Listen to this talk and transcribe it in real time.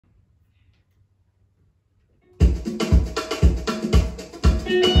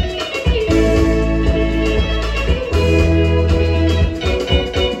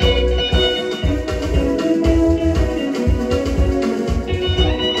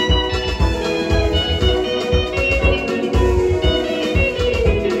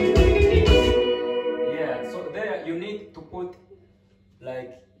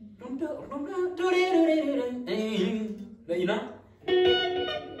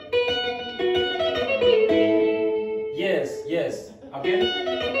Again.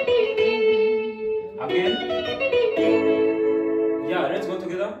 Again. Yeah, let's go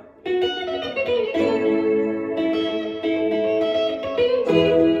together.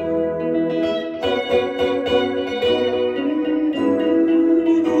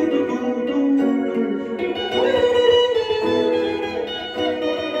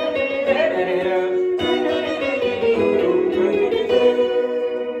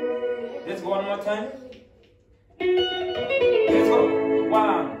 Let's go one more time. Let's go.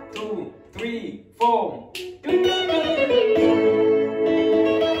 1, 2, 3, 4.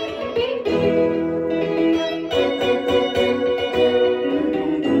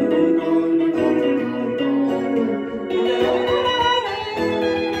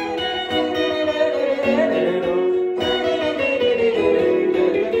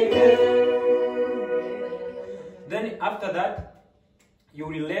 Then after that, you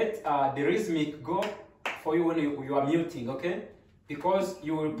will let the rhythmic go for you when you are muting, okay? Because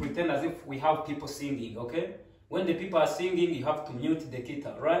you will pretend as if we have people singing, okay? When the people are singing, you have to mute the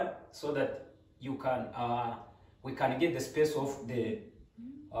guitar, right? So that you can, we can get the space of the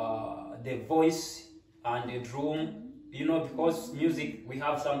voice and the drum, you know, because music, we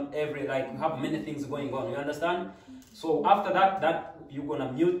have we have many things going on, you understand? So after that you're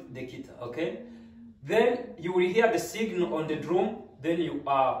gonna mute the guitar, okay? Then you will hear the signal on the drum, then you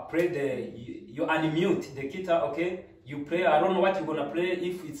you unmute the guitar, okay? You play, I don't know what you're gonna play,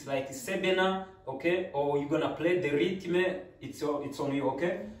 if it's like seben, okay? Or you're gonna play the rhythm, it's on you,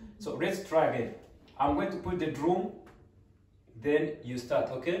 okay? So let's try again. I'm going to put the drum, then you start,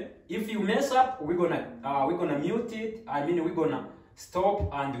 okay? If you mess up, we're gonna mute it. I mean, we're gonna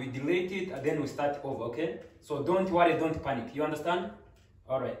stop and we delete it, and then we start over, okay? So don't worry, don't panic. You understand?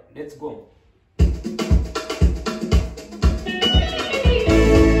 All right, let's go.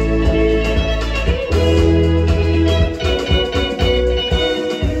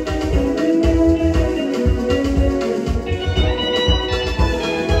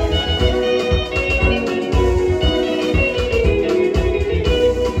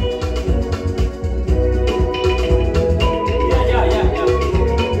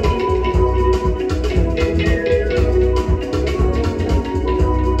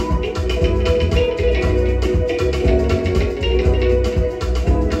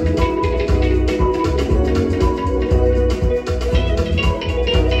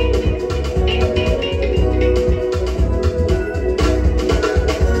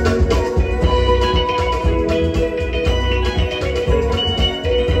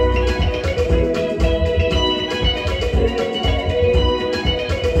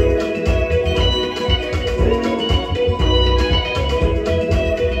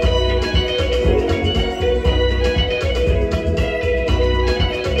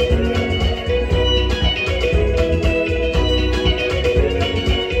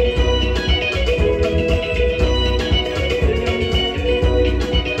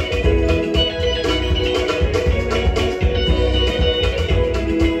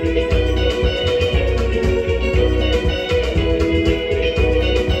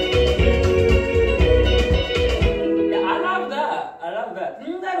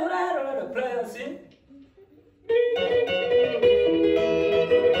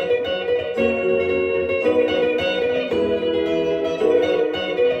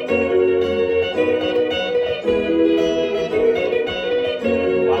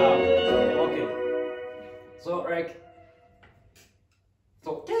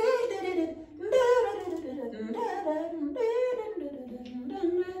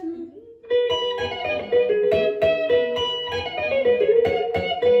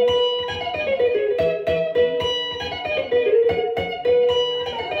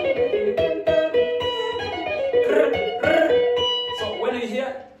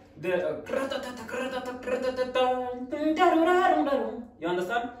 You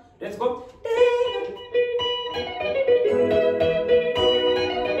understand? Let's go.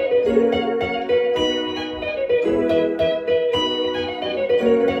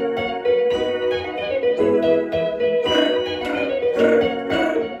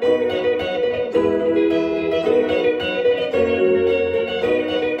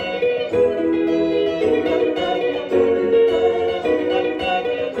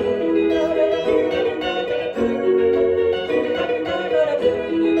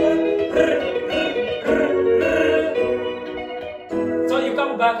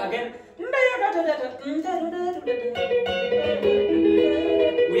 Back again.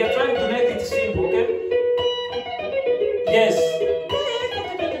 We are trying to make it simple, okay? Yes.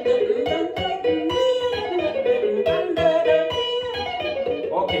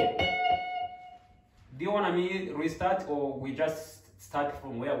 Okay. Do you want me to restart or we just start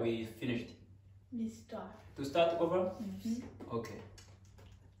from where we finished. We start. To start over? Okay.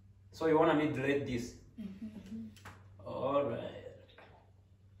 So you want me to delete this? Alright.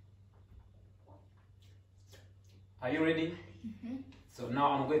 Are you ready? So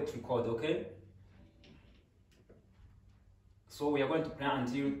now I'm going to record, okay? So we are going to play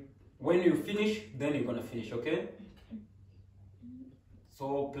until when you finish, then you're gonna finish, okay?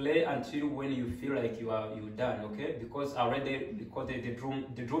 So play until when you feel like you're done, okay? Because I already recorded the drum.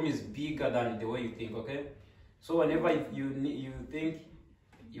 The drum is bigger than the way you think, okay? So whenever you think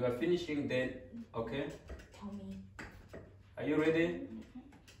you are finishing, then okay. Tell me. Are you ready?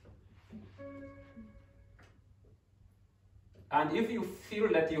 And if you feel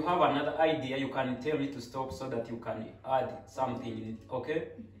that you have another idea, you can tell me to stop so that you can add something, okay?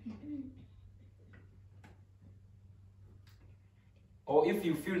 Or if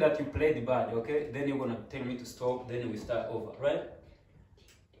you feel that you played bad, okay, then you're gonna tell me to stop, then we start over, right?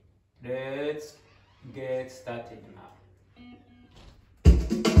 Let's get started now.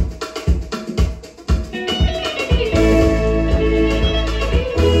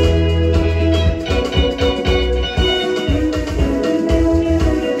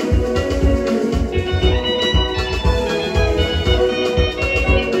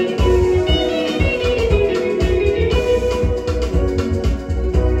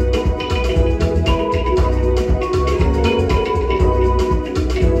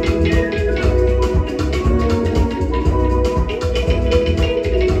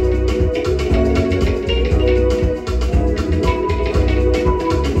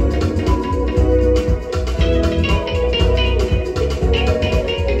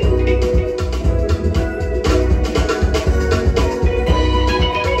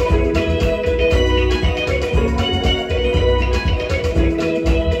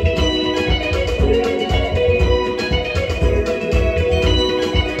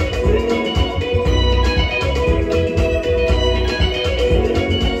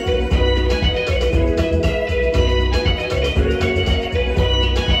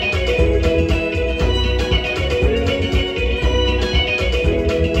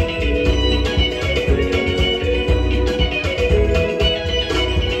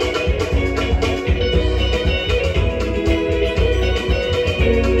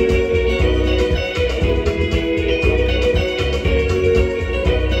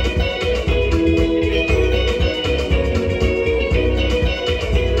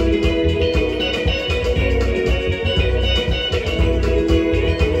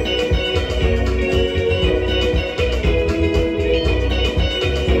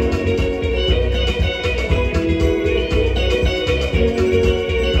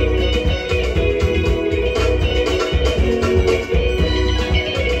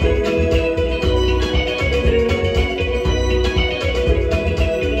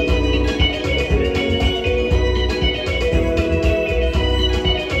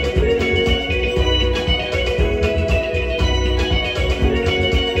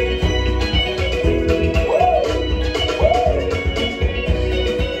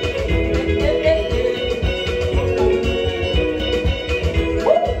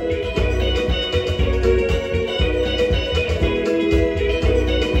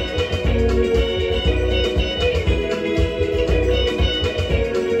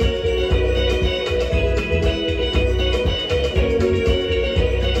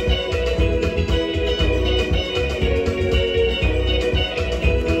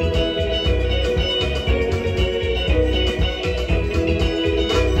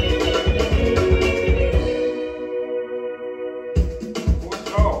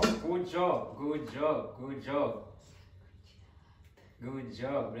 Good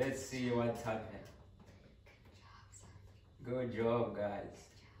job. Let's see what's happening. Good job, guys.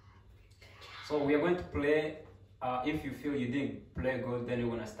 So we are going to play. If you feel you didn't play good, then you're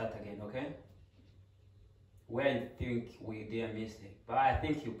gonna start again, okay? Where you think we did a mistake, but I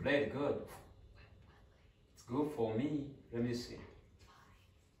think you played good. It's good for me. Let me see.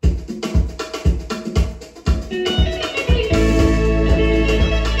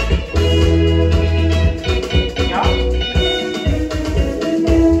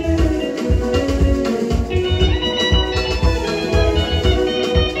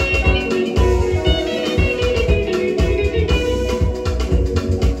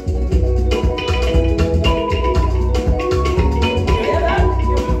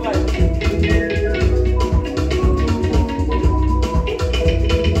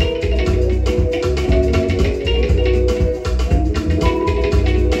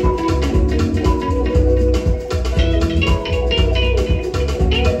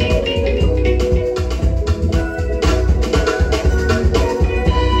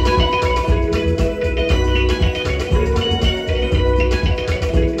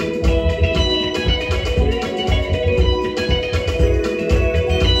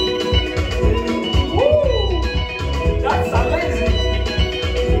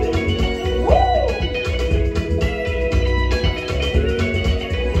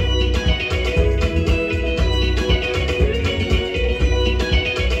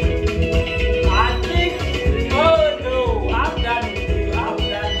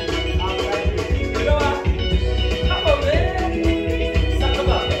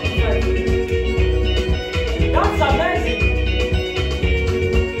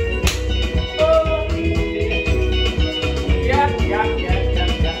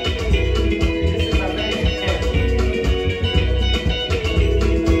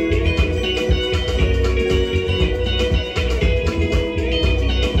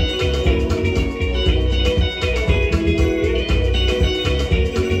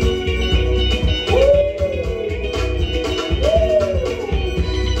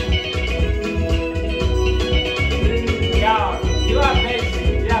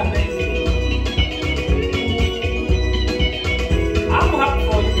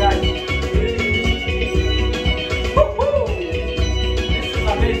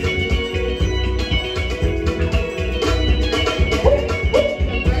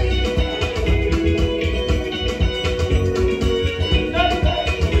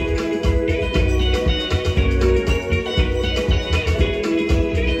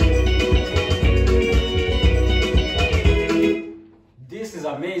 this is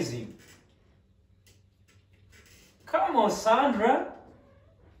amazing. Come on, Sandra.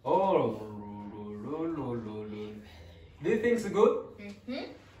 Oh, do you think it's good? Yeah.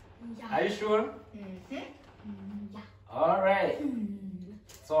 Are you sure? Yeah. All right.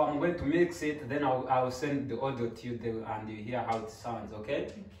 So I'm going to mix it. Then I'll send the audio to you, and you hear how it sounds.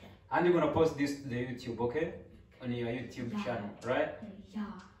 Okay? And you're gonna post this to the YouTube. Okay? On your YouTube channel, right? Yeah.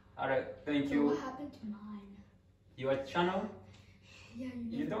 All right. Thank So you. what happened to mine? Your channel? Yeah,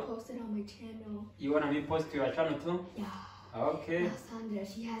 You you never don't- posted on my channel. You wanna be post to your channel too? Yeah. Okay. Now Sandra,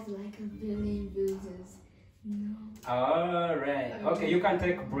 she has like 1 billion views. No. All right. Okay, you can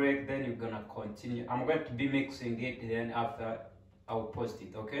take a break. Then you're gonna continue. I'm going to be mixing it. Then after, I'll post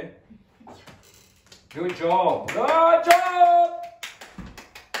it. Okay. Good job. Good job.